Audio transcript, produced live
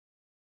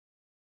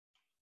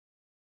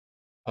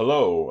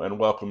Hello, and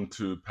welcome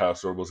to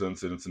Past Rebels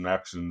Incidents and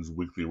Actions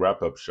weekly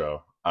wrap up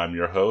show. I'm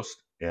your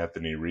host,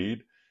 Anthony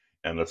Reed,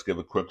 and let's give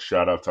a quick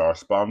shout out to our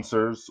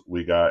sponsors.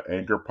 We got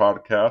Anchor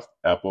Podcast,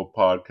 Apple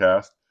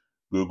Podcast,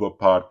 Google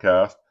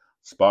Podcast,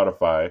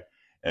 Spotify,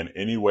 and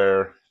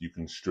anywhere you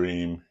can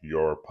stream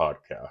your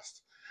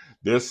podcast.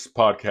 This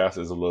podcast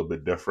is a little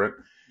bit different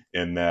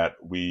in that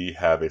we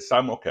have a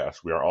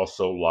simulcast. We are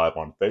also live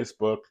on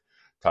Facebook.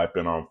 Type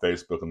in on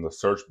Facebook in the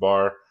search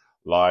bar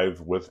live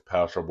with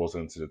Past Rebels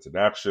Incidents in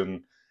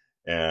Action,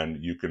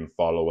 and you can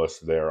follow us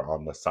there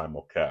on the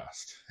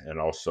simulcast. And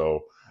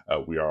also,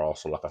 we are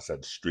also, like I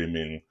said,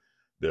 streaming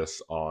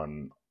this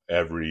on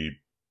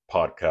every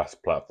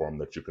podcast platform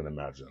that you can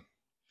imagine.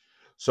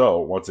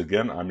 So, once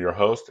again, I'm your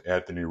host,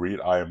 Anthony Reed.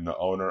 I am the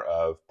owner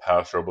of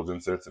Past Rebels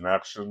Incidents in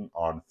Action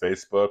on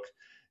Facebook,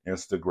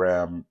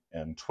 Instagram,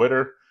 and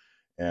Twitter,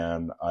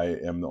 and I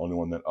am the only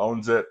one that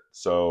owns it.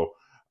 So,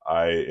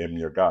 I am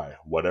your guy.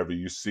 Whatever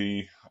you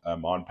see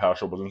on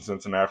Past Rebels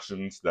Incidents and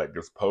Actions that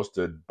gets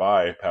posted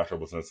by Past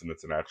Rebels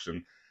Incidents and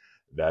Action,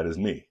 that is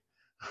me.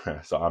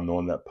 So I'm the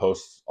one that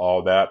posts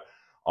all that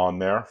on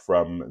there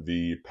from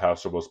the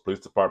Past Rebels Police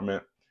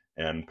Department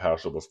and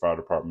Past Rebels Fire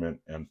Department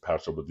and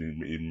Past Rebels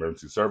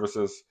Emergency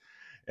Services.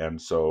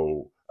 And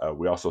so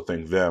we also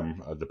thank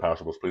them, the Past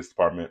Rebels Police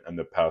Department and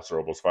the Past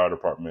Rebels Fire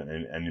Department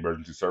and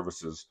Emergency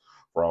Services,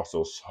 for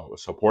also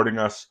supporting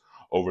us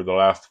over the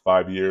last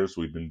 5 years.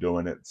 We've been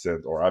doing it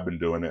since, or I've been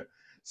doing it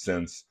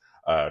since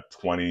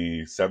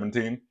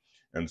 2017.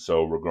 And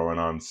so we're going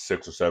on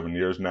 6 or 7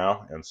 years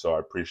now. And so I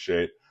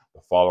appreciate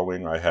the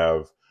following. I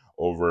have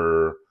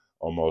over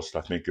almost,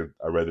 I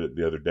read it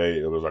the other day,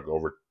 it was like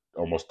over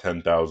almost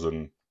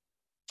 10,000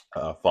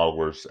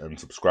 followers and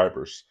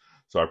subscribers.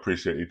 So I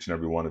appreciate each and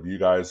every one of you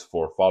guys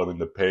for following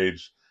the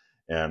page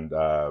and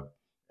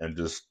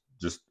just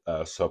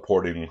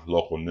supporting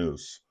local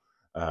news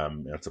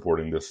and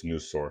supporting this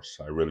news source.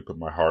 I really put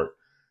my heart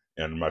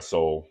and my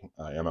soul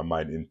and my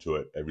mind into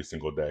it every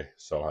single day.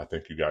 So I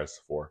thank you guys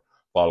for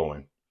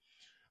following.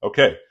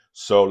 Okay,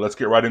 so let's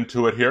get right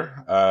into it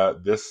here.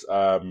 This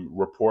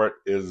report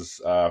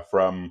is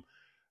from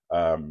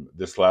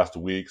this last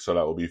week, so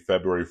that will be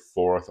February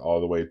 4th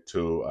all the way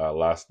to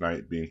last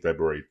night being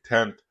February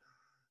 10th.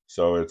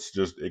 So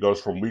it goes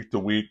from week to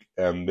week,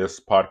 and this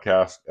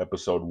podcast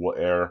episode will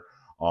air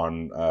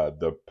on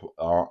the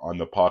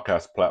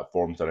podcast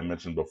platforms that I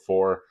mentioned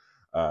before.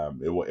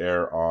 It will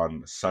air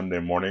on Sunday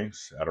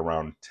mornings at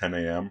around 10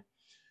 a.m.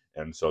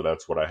 And so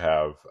that's what I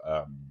have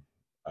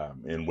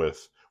in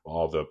with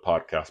all the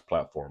podcast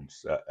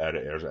platforms that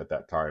it airs at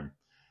that time.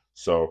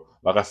 So,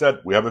 like I said,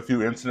 we have a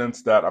few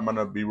incidents that I'm going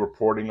to be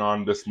reporting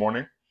on this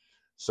morning.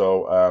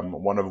 So,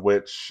 one of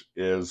which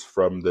is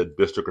from the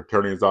District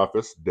Attorney's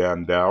Office,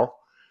 Dan Dow.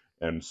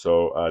 And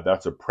so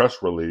that's a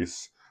press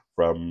release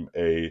from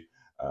a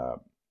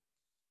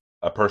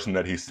person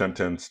that he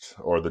sentenced,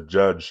 or the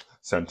judge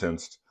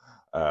sentenced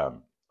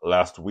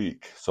last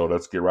week. So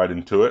let's get right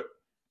into it.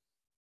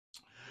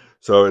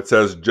 So it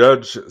says,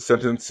 Judge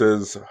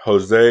sentences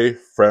Jose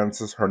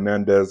Francis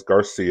Hernandez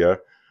Garcia,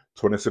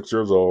 26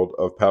 years old,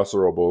 of Paso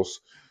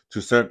Robles,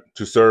 to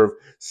serve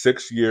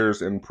 6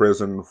 years in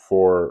prison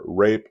for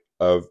rape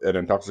of an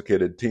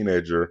intoxicated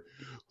teenager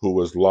who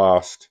was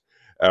lost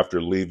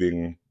after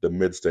leaving the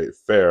Mid-State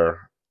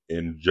Fair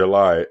in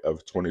July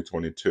of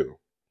 2022.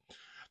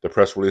 The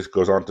press release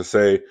goes on to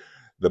say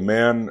the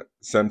man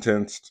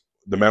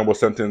was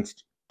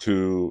sentenced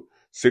to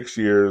 6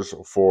 years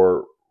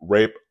for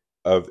rape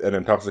of an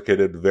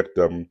intoxicated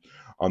victim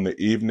on the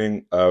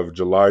evening of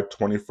July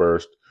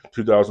 21st,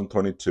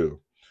 2022.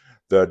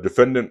 The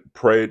defendant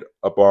preyed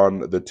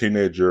upon the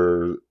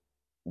teenager,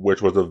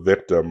 which was a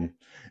victim,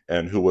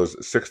 and who was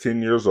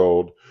 16 years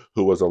old,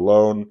 who was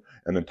alone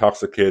and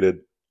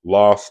intoxicated,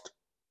 lost,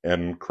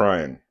 and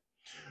crying.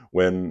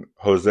 When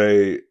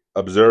Jose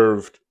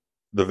observed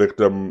the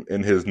victim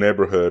in his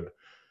neighborhood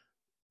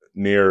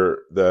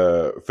near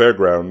the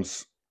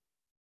fairgrounds,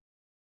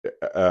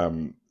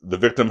 the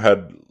victim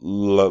had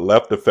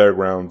left the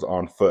fairgrounds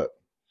on foot.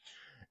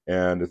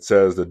 And it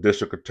says the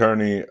district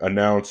attorney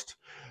announced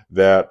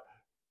that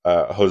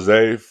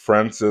Jose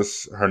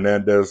Francis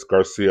Hernandez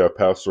Garcia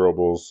Paso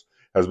Robles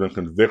has been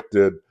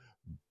convicted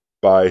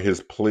by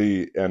his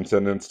plea and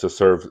sentenced to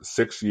serve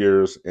 6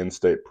 years in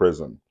state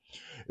prison.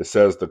 It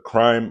says the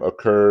crime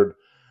occurred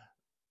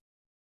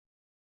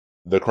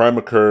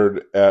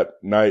at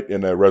night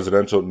in a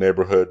residential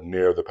neighborhood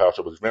near the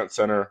Paso Robles Event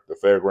Center, the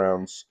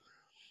fairgrounds.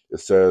 It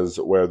says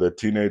where the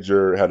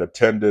teenager had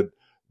attended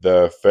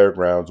the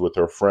fairgrounds with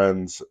her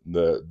friends.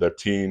 The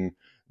teen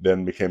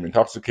then became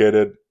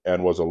intoxicated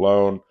and was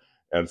alone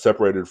and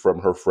separated from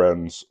her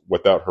friends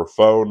without her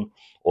phone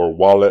or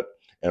wallet,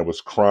 and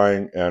was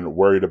crying and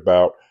worried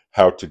about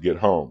how to get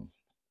home.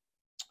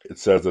 It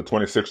says the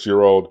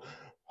 26-year-old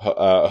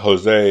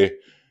Jose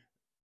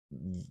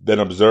then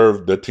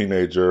observed the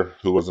teenager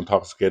who was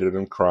intoxicated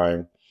and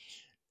crying,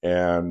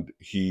 and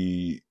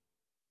he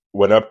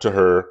went up to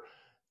her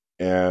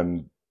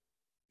and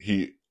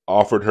he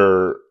offered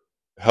her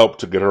help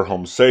to get her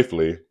home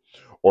safely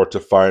or to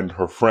find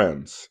her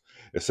friends.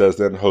 It says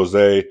then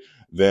Jose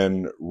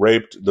then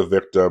raped the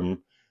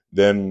victim.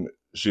 Then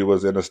she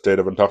was in a state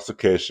of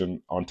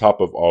intoxication on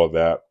top of all of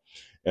that.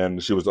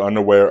 And she was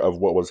unaware of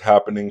what was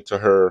happening to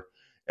her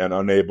and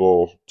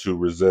unable to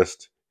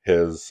resist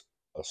his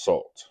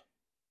assault.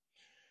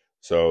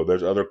 So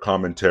there's other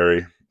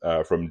commentary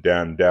from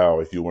Dan Dow.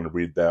 If you want to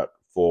read that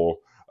full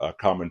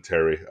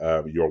commentary,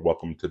 you're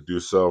welcome to do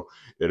so.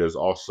 It is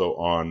also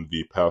on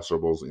the Paso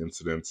Robles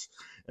Incidents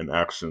and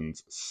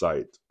Actions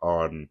site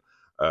on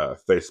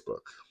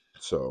Facebook.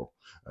 So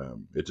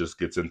it just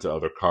gets into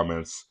other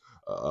comments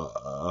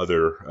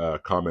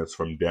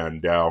from Dan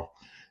Dow.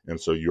 And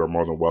so you are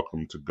more than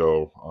welcome to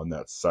go on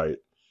that site,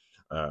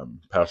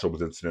 Paso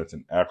Robles Incidents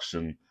and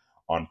Action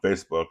on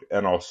Facebook,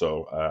 and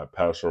also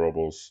Paso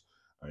Robles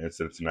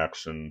Incidents in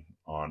Action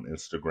on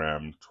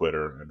Instagram,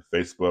 Twitter, and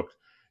Facebook.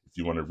 If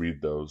you want to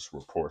read those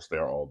reports, they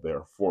are all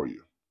there for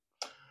you.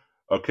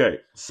 Okay,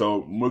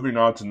 so moving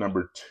on to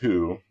number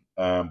 2,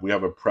 we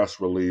have a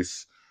press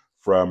release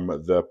from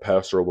the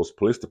Paso Robles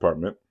Police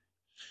Department,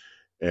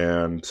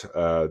 and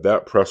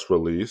that press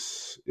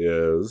release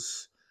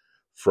is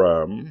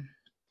from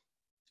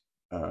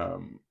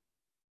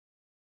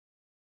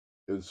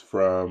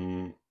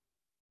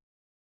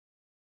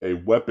a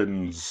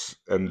weapons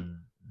and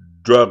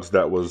drugs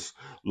that was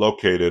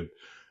located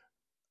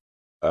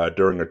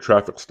during a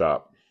traffic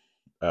stop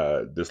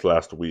this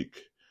last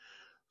week.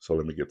 So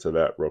let me get to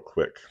that real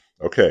quick.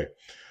 Okay,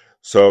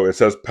 so it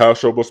says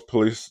Paso Robles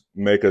police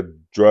make a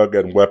drug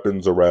and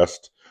weapons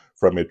arrest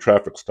from a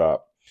traffic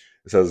stop.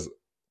 It says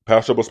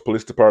Paso Robles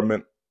Police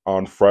Department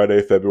on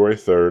Friday, February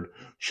 3rd,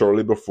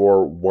 shortly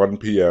before 1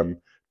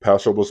 p.m.,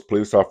 Paso Robles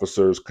police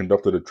officers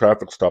conducted a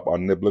traffic stop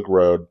on Niblick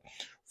Road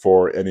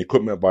for an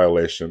equipment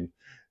violation.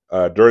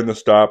 During the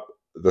stop,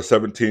 the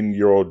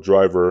 17-year-old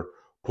driver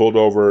pulled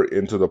over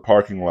into the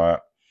parking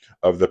lot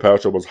of the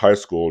Paso Robles High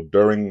School.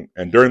 During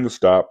the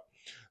stop,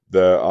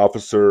 the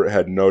officer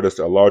had noticed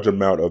a large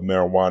amount of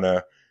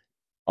marijuana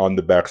on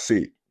the back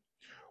seat.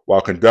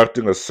 While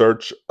conducting a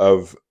search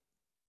of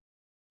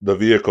the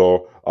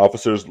vehicle,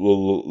 officers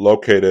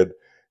located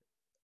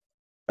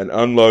an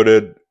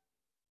unloaded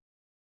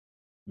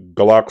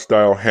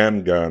Glock-style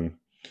handgun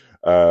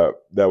that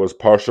was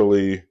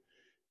partially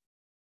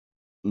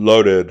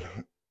loaded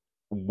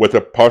with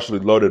a partially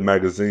loaded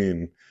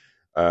magazine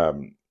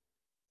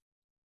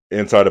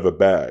inside of a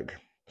bag.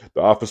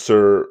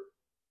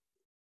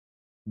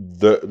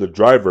 The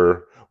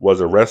driver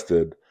was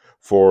arrested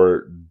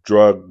for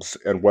drugs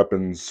and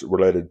weapons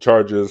related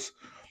charges,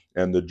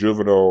 and the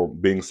juvenile,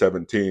 being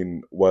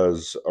 17,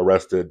 was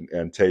arrested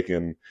and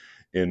taken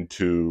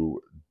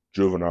into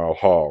juvenile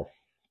hall.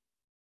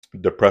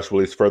 The press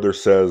release further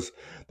says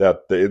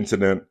that the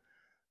incident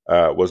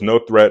was no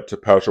threat to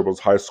Paso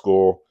Robles High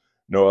School.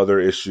 No other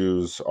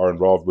issues are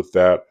involved with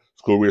that.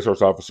 School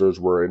resource officers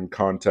were in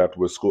contact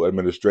with school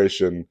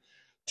administration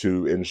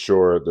to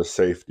ensure the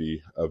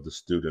safety of the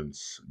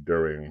students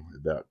during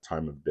that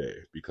time of day,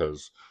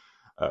 because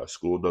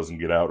school doesn't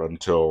get out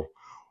until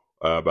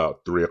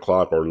about 3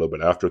 o'clock or a little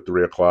bit after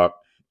 3 o'clock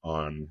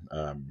on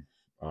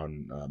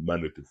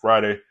Monday through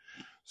Friday.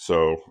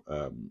 So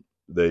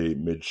they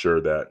made sure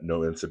that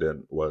no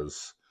incident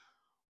was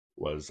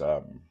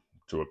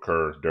to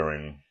occur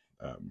during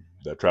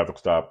that traffic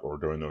stop or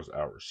during those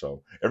hours.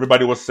 So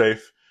everybody was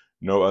safe.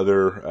 No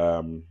other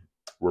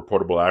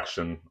reportable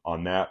action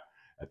on that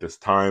at this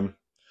time.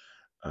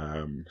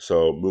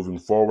 So moving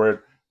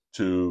forward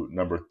to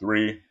number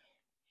 3,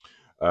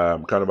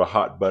 kind of a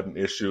hot button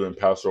issue in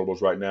Paso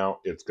Robles right now.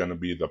 It's going to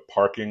be the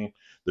parking,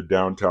 the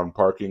downtown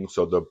parking.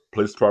 So the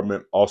police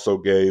department also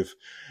gave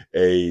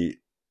a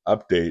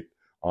update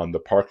on the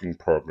parking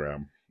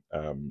program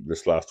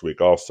this last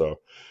week also.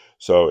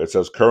 So it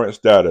says current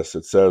status.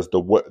 It says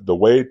the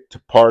Way to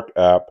Park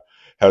app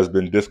has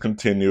been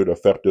discontinued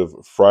effective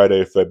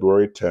Friday,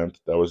 February 10th.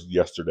 That was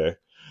yesterday.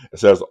 It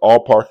says all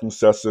parking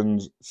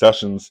sessions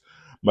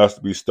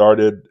must be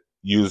started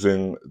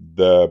using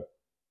the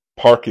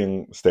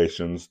parking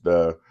stations,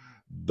 the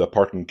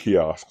parking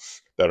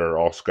kiosks that are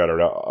all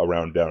scattered out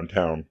around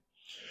downtown.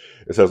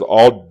 It says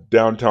all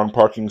downtown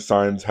parking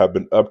signs have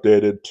been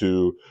updated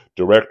to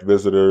direct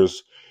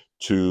visitors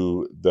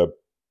to the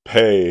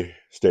pay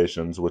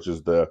stations, which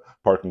is the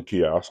parking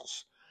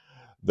kiosks.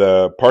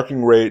 The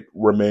parking rate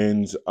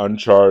remains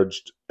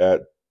uncharged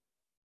at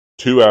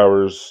 2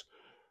 hours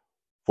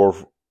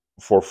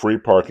for free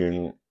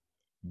parking,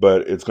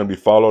 but it's going to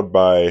be followed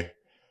by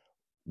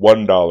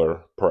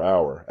 $1 per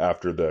hour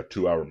after the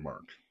 2-hour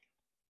mark.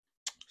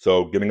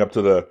 So getting up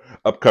to the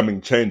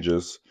upcoming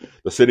changes,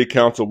 the city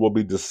council will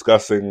be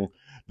discussing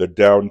the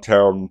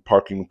downtown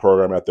parking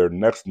program at their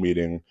next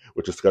meeting,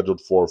 which is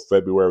scheduled for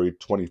February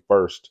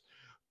 21st,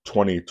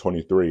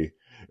 2023.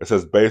 It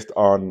says based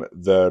on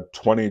the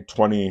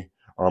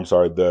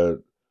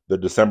the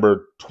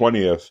December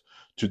 20th,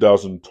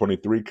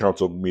 2023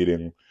 council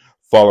meeting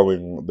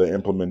following the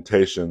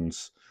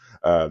implementations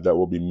that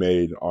will be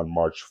made on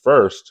March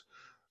 1st,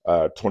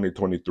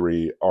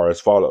 2023 are as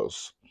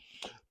follows.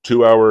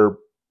 2-hour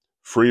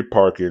free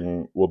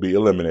parking will be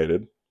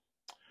eliminated.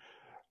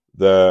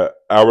 The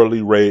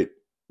hourly rate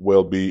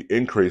will be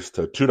increased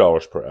to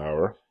 $2 per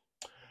hour.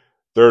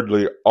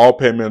 Thirdly, all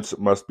payments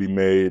must be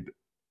made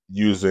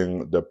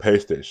using the pay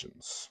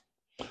stations.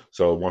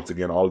 So once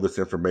again, all of this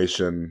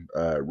information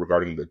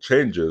regarding the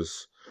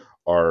changes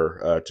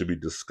are to be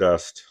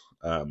discussed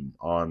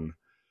on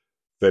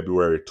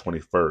February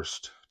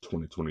 21st,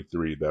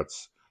 2023.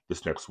 That's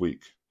this next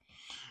week.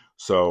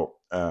 So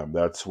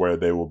that's where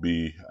they will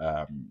be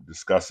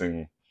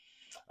discussing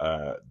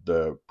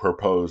the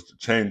proposed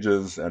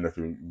changes. And if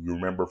you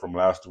remember from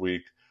last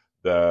week,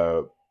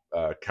 the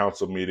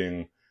council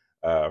meeting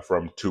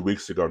from 2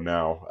 weeks ago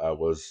now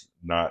was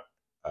not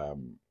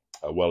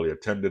well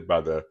attended by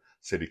the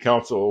city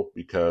council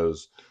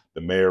because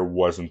the mayor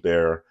wasn't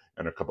there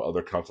and a couple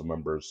other council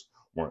members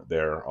weren't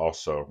there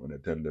also in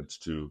attendance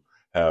to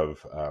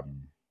have a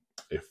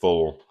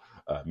full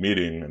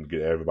meeting and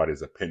get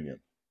everybody's opinion.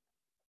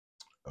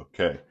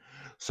 Okay,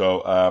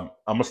 so I'm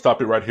going to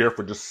stop it right here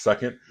for just a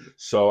second.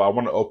 So I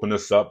want to open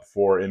this up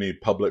for any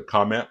public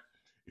comment.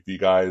 If you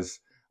guys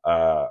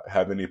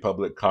have any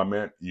public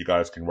comment, you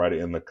guys can write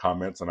it in the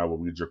comments and I will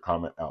read your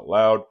comment out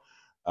loud.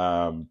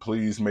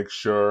 Please make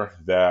sure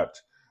that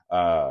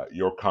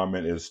your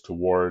comment is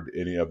toward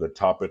any of the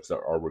topics that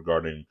are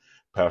regarding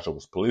Paso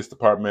Robles Police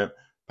Department,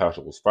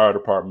 Paso Robles Fire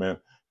Department,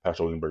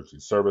 Paso Robles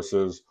Emergency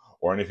Services,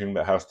 or anything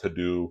that has to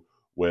do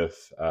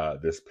with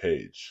this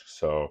page.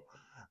 So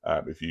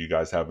if you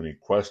guys have any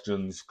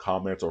questions,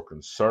 comments, or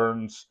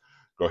concerns,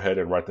 go ahead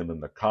and write them in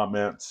the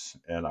comments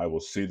and I will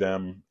see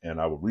them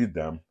and I will read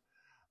them.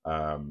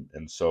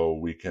 And so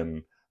we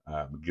can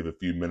give a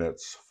few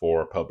minutes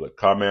for public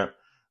comment.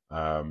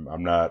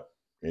 I'm not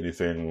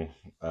anything,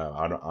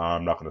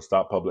 I'm not going to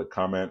stop public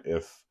comment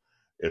if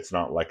it's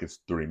not like it's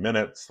 3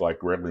 minutes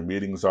like regular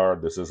meetings are.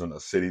 This isn't a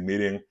city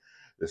meeting.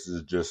 This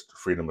is just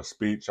freedom of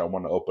speech. I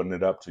want to open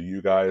it up to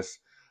you guys,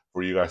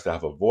 for you guys to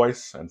have a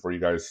voice and for you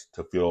guys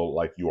to feel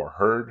like you are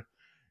heard.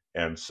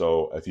 And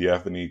so if you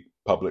have any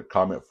public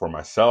comment for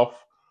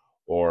myself,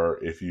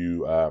 or if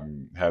you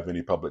have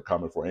any public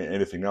comment for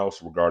anything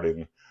else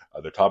regarding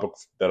the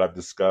topics that I've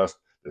discussed,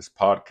 this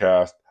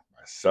podcast,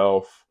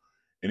 myself,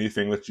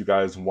 anything that you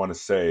guys want to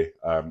say,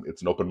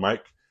 it's an open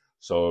mic.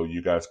 So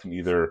you guys can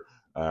either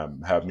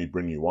have me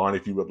bring you on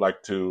if you would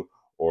like to,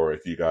 or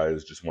if you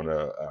guys just want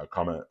to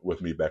comment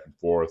with me back and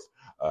forth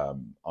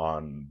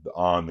on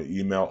the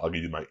email. I'll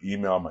give you my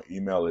email. My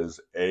email is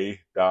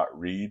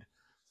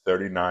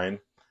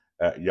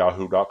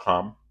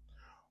a.reed39@yahoo.com.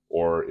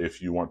 Or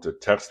if you want to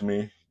text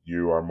me,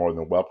 you are more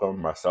than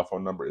welcome. My cell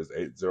phone number is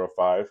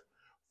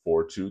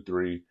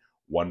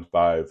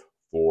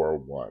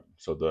 805-423-1541.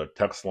 So the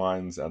text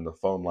lines and the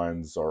phone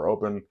lines are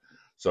open.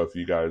 So if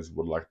you guys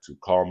would like to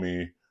call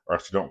me, or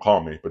actually don't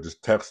call me, but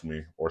just text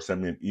me or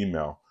send me an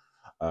email,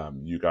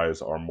 you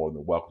guys are more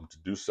than welcome to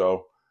do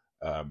so.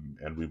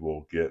 And we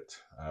will get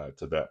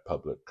to that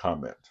public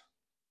comment.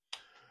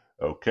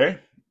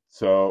 Okay.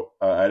 So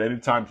at any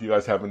time, if you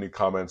guys have any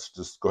comments,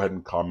 just go ahead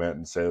and comment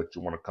and say that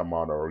you want to come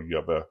on, or you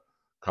have a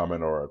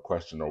comment or a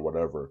question or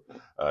whatever.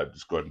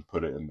 Just go ahead and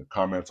put it in the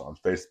comments on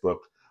Facebook.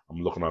 I'm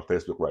looking on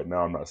Facebook right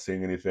now. I'm not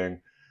seeing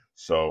anything.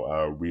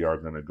 So we are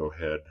going to go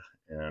ahead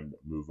and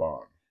move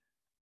on.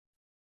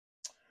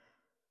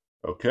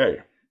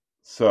 Okay.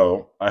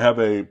 So I have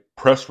a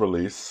press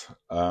release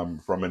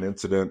from an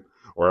incident,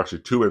 or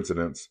actually 2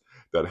 incidents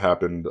that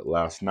happened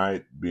last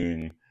night,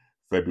 being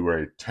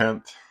February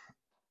 10th.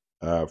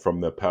 From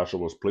the Paso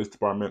Robles Police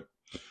Department.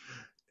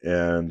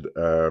 And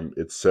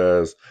it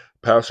says,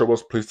 Paso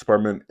Robles Police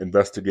Department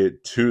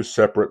investigate 2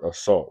 separate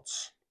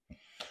assaults.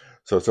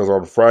 So it says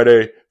on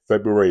Friday,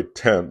 February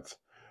 10th,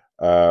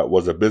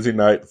 was a busy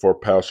night for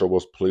Paso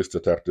Robles police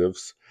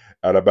detectives.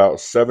 At about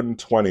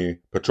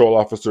 7:20, patrol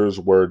officers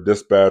were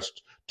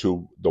dispatched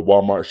to the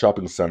Walmart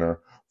shopping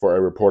center for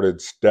a reported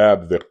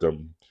stab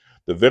victim.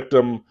 The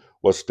victim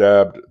was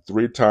stabbed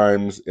 3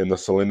 times in the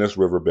Salinas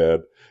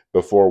riverbed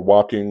before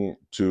walking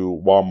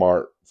to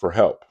Walmart for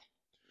help.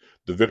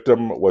 The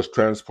victim was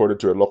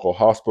transported to a local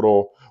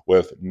hospital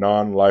with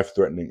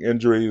non-life-threatening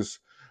injuries.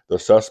 The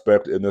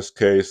suspect in this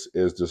case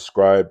is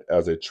described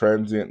as a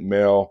transient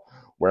male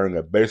wearing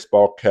a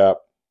baseball cap,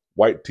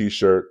 white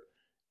t-shirt,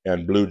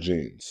 and blue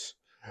jeans.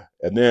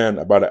 And then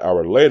about an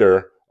hour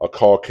later, a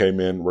call came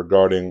in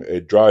regarding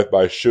a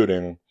drive-by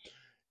shooting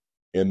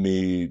in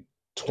the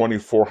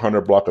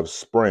 2400 block of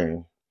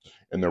Spring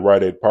in the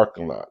Rite Aid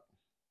parking lot.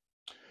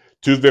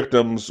 2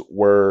 victims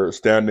were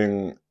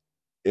standing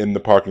in the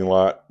parking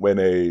lot when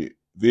a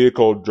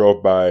vehicle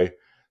drove by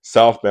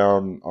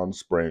southbound on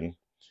Spring.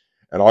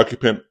 An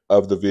occupant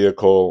of the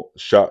vehicle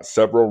shot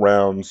several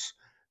rounds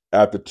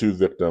at the 2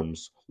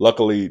 victims.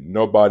 Luckily,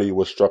 nobody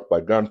was struck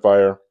by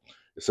gunfire.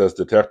 It says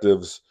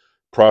detectives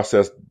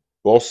processed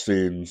both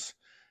scenes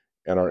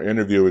and are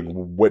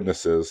interviewing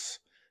witnesses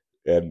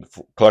and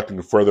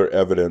collecting further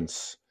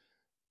evidence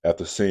at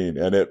the scene.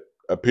 And it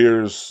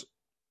appears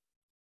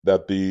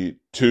that the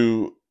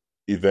 2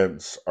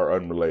 events are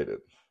unrelated.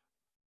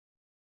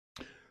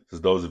 So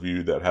those of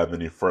you that have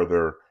any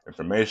further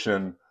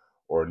information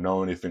or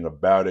know anything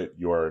about it,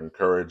 you are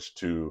encouraged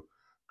to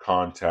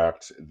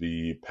contact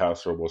the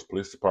Paso Robles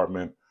Police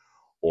Department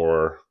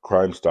or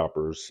Crime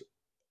Stoppers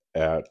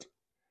at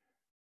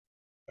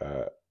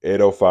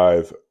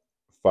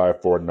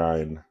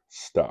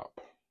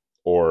 805-549-STOP,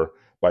 or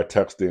by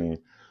texting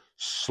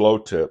slow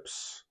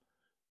tips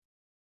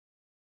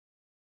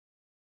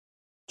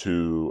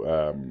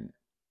to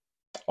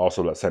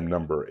also that same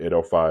number,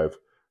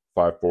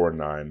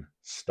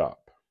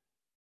 805-549-STOP.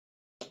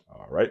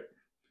 All right.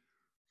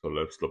 So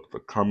let's look at the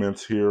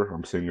comments here.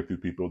 I'm seeing a few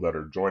people that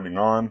are joining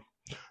on.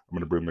 I'm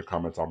going to bring the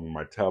comments on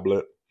my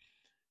tablet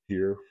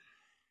here.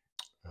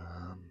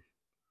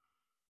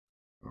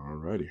 All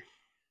righty.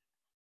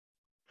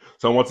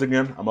 So once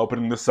again, I'm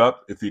opening this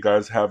up. If you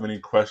guys have any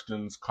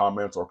questions,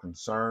 comments, or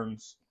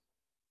concerns,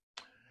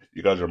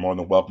 you guys are more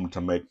than welcome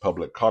to make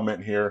public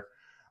comment here.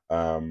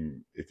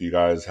 If you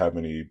guys have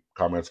any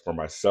comments for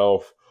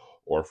myself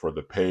or for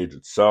the page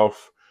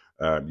itself,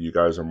 you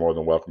guys are more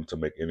than welcome to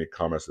make any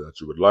comments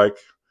that you would like.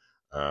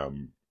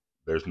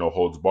 There's no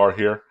holds bar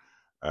here.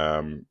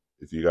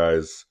 If you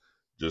guys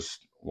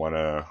just want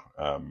to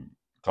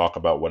talk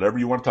about whatever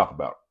you want to talk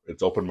about,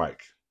 it's open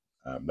mic.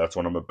 That's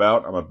what I'm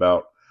about. I'm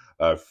about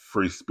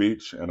free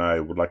speech, and I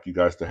would like you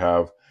guys to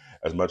have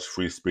as much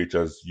free speech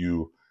as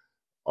you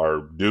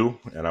are due.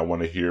 And I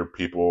want to hear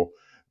people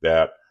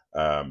that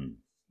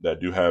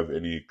do have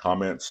any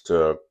comments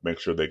to make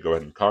sure they go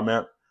ahead and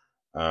comment.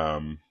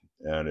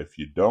 And if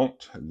you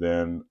don't,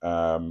 then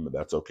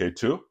that's okay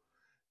too.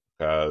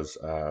 Because,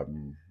 I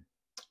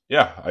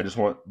just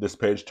want this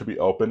page to be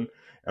open,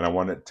 and I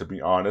want it to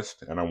be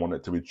honest, and I want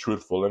it to be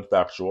truthful and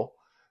factual.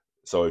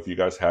 So if you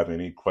guys have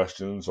any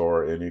questions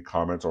or any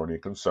comments or any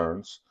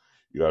concerns,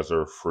 you guys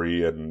are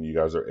free and you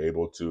guys are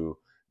able to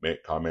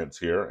make comments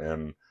here.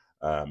 And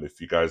if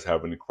you guys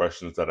have any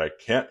questions that I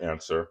can't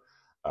answer,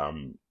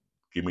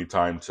 give me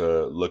time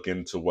to look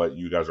into what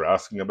you guys are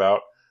asking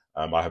about.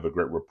 I have a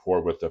great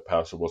rapport with the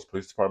Paso Robles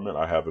Police Department.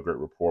 I have a great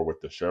rapport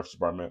with the Sheriff's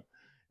Department.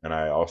 And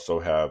I also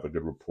have a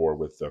good rapport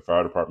with the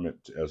Fire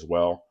Department as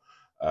well.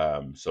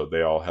 So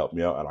they all help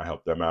me out and I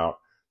help them out.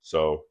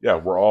 So, yeah,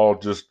 we're all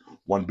just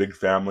one big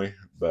family,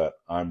 but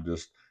I'm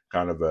just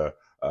kind of a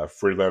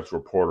freelance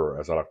reporter,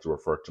 as I like to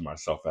refer to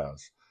myself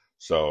as.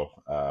 So,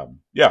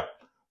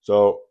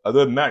 So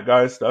other than that,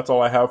 guys, that's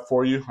all I have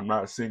for you. I'm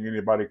not seeing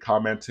anybody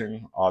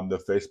commenting on the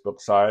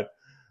Facebook side,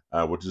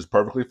 which is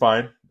perfectly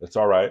fine. It's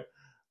all right.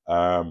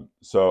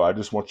 So I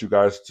just want you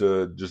guys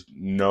to just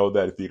know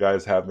that if you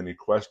guys have any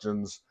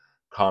questions,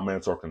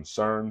 comments, or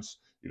concerns,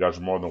 you guys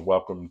are more than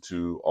welcome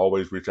to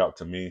always reach out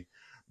to me.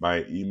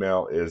 My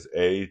email is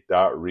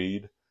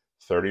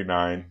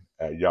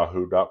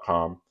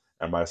a.reed39@yahoo.com,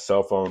 and my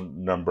cell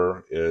phone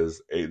number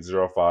is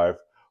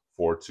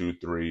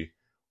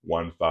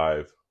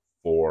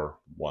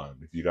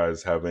 805-423-1541. If you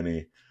guys have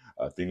any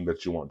thing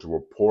that you want to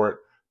report,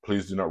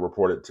 please do not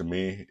report it to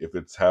me. If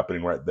it's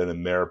happening right then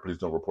and there, please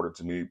don't report it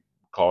to me.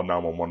 Call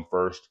 911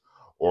 first,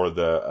 or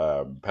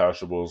the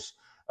Paso Robles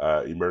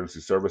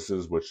Emergency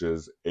Services, which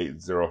is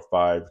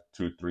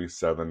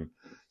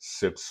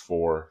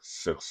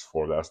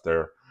 805-237-6464. That's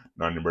their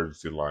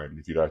non-emergency line.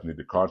 If you guys need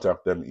to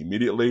contact them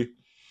immediately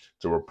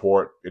to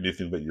report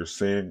anything that you're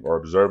seeing or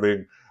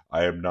observing,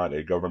 I am not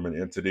a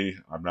government entity.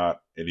 I'm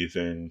not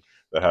anything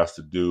that has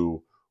to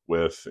do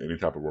with any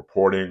type of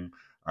reporting.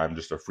 I'm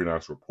just a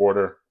freelance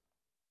reporter.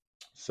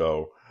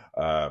 So,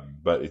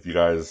 but if you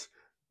guys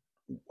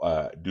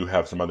do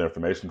have some other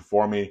information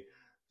for me,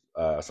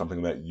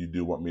 something that you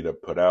do want me to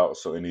put out,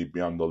 so any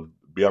be on the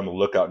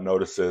lookout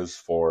notices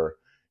for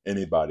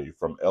anybody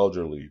from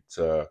elderly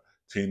to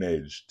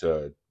teenage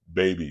to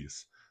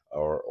babies,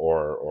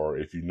 or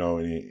if you know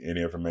any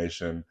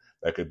information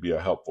that could be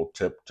a helpful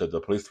tip to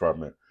the police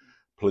department,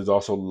 please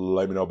also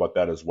let me know about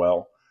that as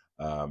well.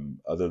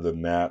 Other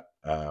than that,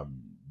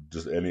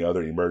 just any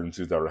other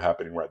emergencies that are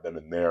happening right then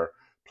and there,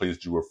 please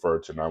do refer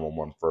to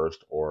 911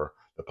 first or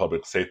the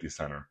Public Safety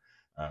Center.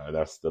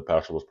 That's the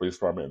Paso Robles Police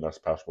Department, and that's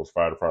Paso Robles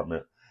Fire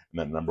Department. And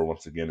that number,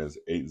 once again, is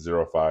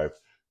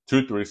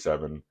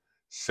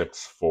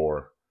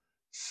 805-237-6464.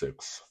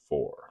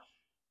 All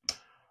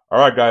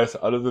right, guys.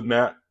 Other than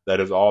that,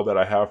 that is all that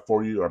I have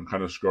for you. I'm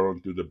kind of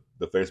scrolling through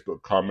the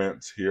Facebook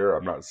comments here.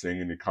 I'm not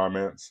seeing any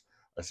comments.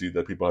 I see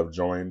that people have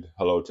joined.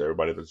 Hello to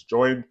everybody that's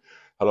joined.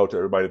 Hello to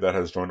everybody that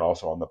has joined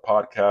also on the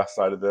podcast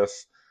side of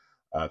this.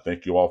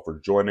 Thank you all for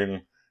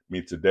joining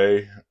me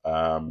today.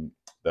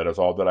 That is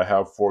all that I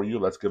have for you.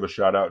 Let's give a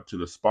shout out to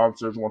the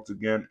sponsors once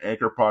again: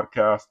 Anchor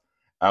Podcast,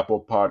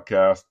 Apple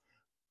Podcast,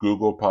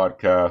 Google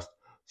Podcast,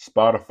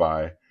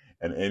 Spotify,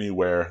 and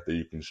anywhere that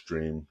you can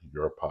stream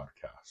your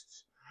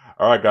podcasts.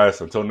 All right, guys,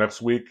 until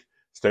next week,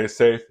 stay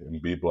safe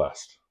and be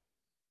blessed.